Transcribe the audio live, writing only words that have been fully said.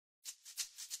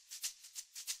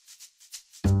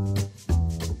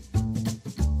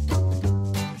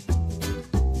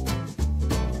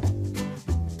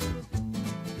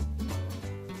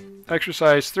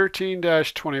Exercise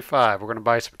 13-25. We're going to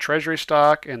buy some treasury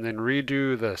stock and then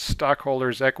redo the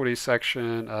stockholders' equity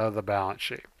section of the balance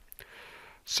sheet.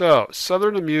 So,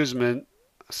 Southern Amusements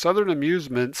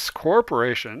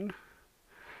Corporation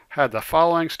had the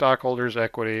following stockholders'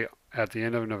 equity at the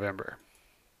end of November.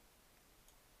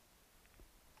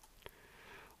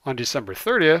 On December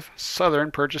 30th,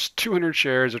 Southern purchased 200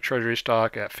 shares of treasury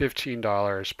stock at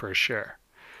 $15 per share.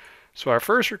 So our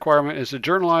first requirement is to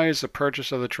journalize the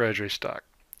purchase of the treasury stock.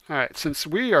 All right, since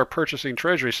we are purchasing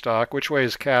treasury stock, which way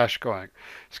is cash going?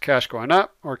 Is cash going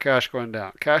up or cash going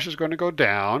down? Cash is going to go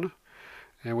down,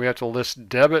 and we have to list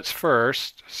debits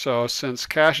first. So since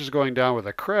cash is going down with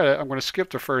a credit, I'm going to skip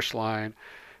the first line.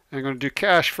 I'm going to do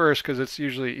cash first because it's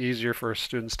usually easier for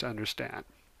students to understand.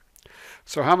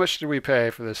 So how much did we pay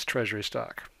for this treasury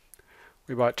stock?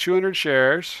 We bought 200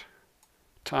 shares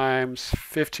times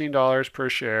 $15 per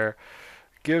share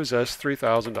gives us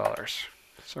 $3,000.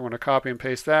 So I'm going to copy and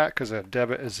paste that because a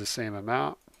debit is the same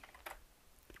amount.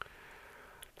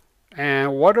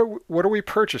 And what are we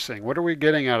purchasing? What are we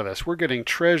getting out of this? We're getting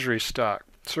treasury stock.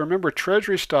 So remember,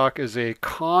 treasury stock is a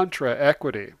contra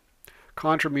equity.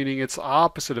 Contra meaning it's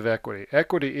opposite of equity.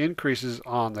 Equity increases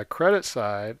on the credit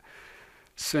side.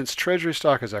 Since treasury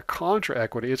stock is a contra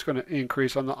equity, it's going to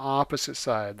increase on the opposite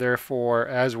side. Therefore,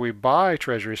 as we buy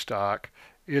treasury stock,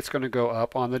 it's going to go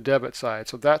up on the debit side.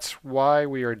 So that's why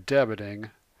we are debiting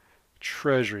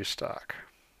treasury stock.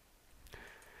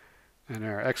 And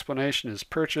our explanation is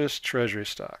purchase treasury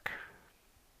stock.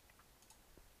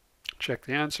 Check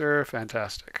the answer.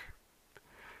 Fantastic.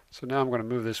 So now I'm going to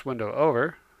move this window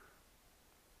over.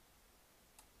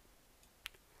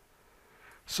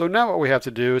 So now what we have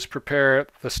to do is prepare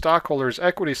the stockholders'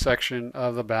 equity section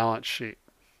of the balance sheet.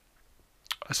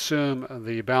 Assume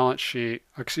the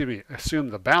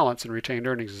balance and retained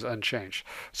earnings is unchanged.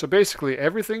 So basically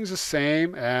everything's the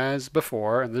same as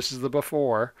before, and this is the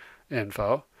before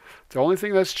info. The only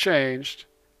thing that's changed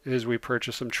is we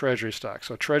purchased some treasury stock.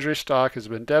 So treasury stock has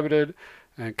been debited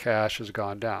and cash has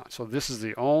gone down. So this is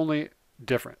the only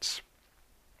difference.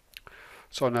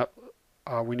 So now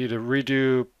we need to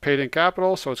redo paid-in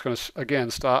capital, so it's going to again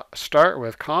start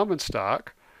with common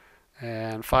stock,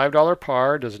 and $5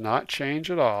 par does not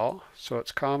change at all, so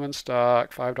it's common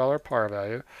stock, $5 par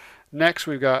value. Next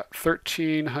we've got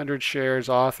 1,300 shares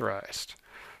authorized.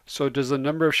 So does the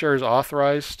number of shares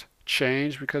authorized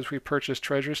change because we purchased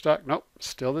treasury stock? Nope,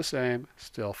 still the same,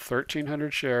 still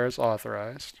 1,300 shares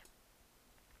authorized.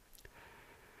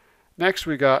 Next,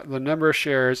 we got the number of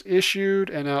shares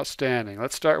issued and outstanding.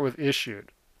 Let's start with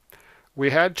issued. We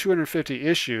had 250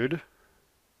 issued.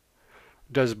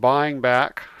 Does buying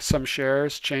back some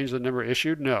shares change the number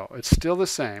issued? No, it's still the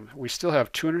same. We still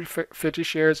have 250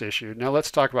 shares issued. Now let's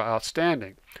talk about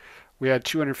outstanding. We had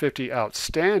 250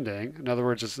 outstanding. In other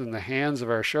words, it's in the hands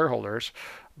of our shareholders.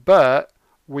 But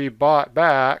we bought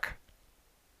back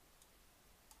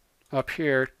up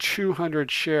here 200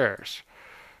 shares.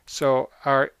 So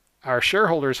our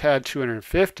shareholders had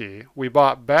 250. We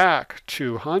bought back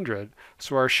 200.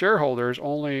 So our shareholders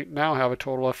only now have a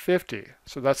total of 50.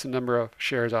 So that's the number of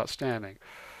shares outstanding.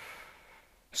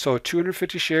 So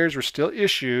 250 shares were still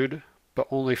issued, but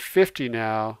only 50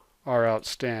 now are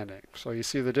outstanding. So you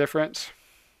see the difference?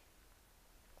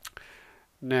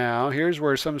 Now, here's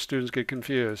where some students get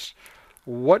confused.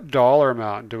 What dollar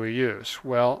amount do we use?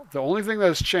 Well, the only thing that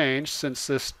has changed since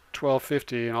this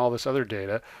 1250 and all this other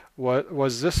data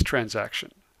was this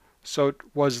transaction. So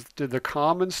did the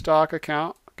common stock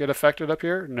account get affected up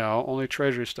here? No, only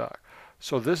treasury stock.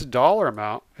 So this dollar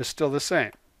amount is still the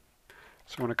same.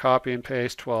 So I'm going to copy and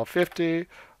paste 1250.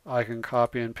 I can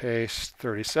copy and paste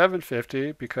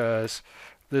 3750 because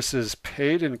this is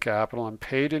paid in capital, and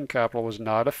paid in capital was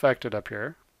not affected up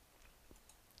here.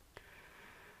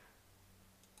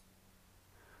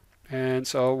 And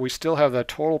so we still have that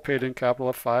total paid in capital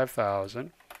of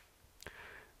 5,000.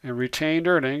 And retained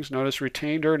earnings, notice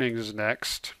retained earnings is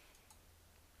next.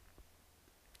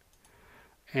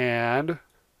 And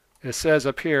it says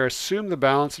up here, assume the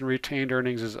balance in retained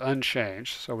earnings is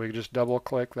unchanged. So we just double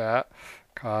click that,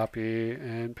 copy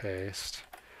and paste.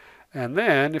 And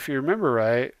then, if you remember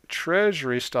right,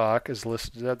 treasury stock is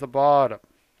listed at the bottom.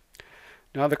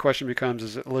 Now the question becomes,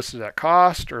 is it listed at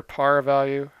cost or par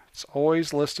value? It's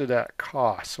always listed at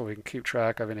cost, so we can keep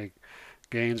track of any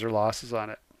gains or losses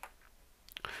on it.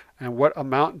 And what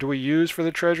amount do we use for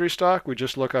the treasury stock? We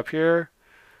just look up here.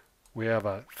 We have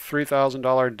a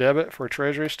 $3,000 debit for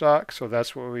treasury stock, so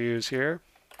that's what we use here.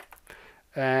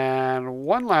 And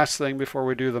one last thing before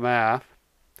we do the math.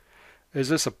 Is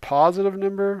this a positive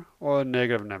number or a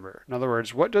negative number? In other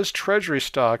words, what does treasury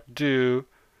stock do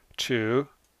to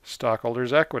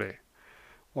stockholders' equity?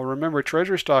 Well, remember,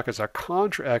 treasury stock is a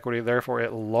contra equity, therefore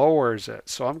it lowers it.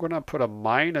 So I'm going to put a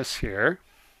minus here,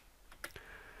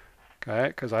 okay,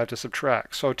 because I have to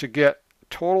subtract. So to get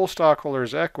total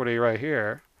stockholders' equity right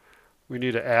here, we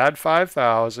need to add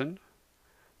 5,000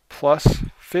 plus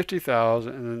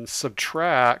 50,000 and then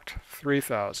subtract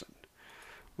 3,000.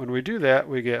 When we do that,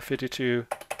 we get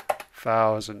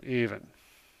 52,000 even.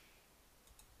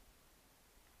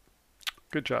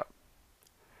 Good job.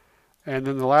 And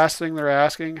then the last thing they're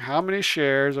asking, how many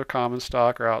shares of common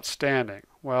stock are outstanding?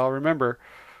 Well, remember,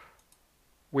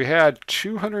 we had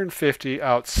 250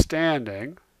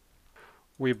 outstanding.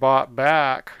 We bought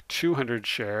back 200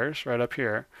 shares right up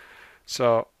here.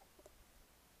 So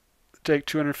take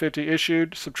 250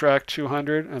 issued, subtract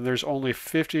 200, and there's only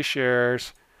 50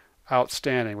 shares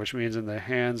outstanding, which means in the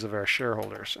hands of our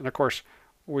shareholders. And of course,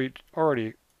 we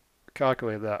already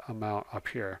calculated that amount up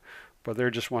here, but they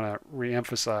just want to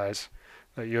re-emphasize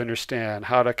that you understand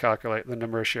how to calculate the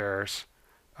number of shares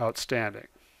outstanding.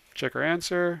 Check our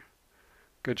answer.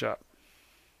 Good job.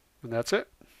 And that's it.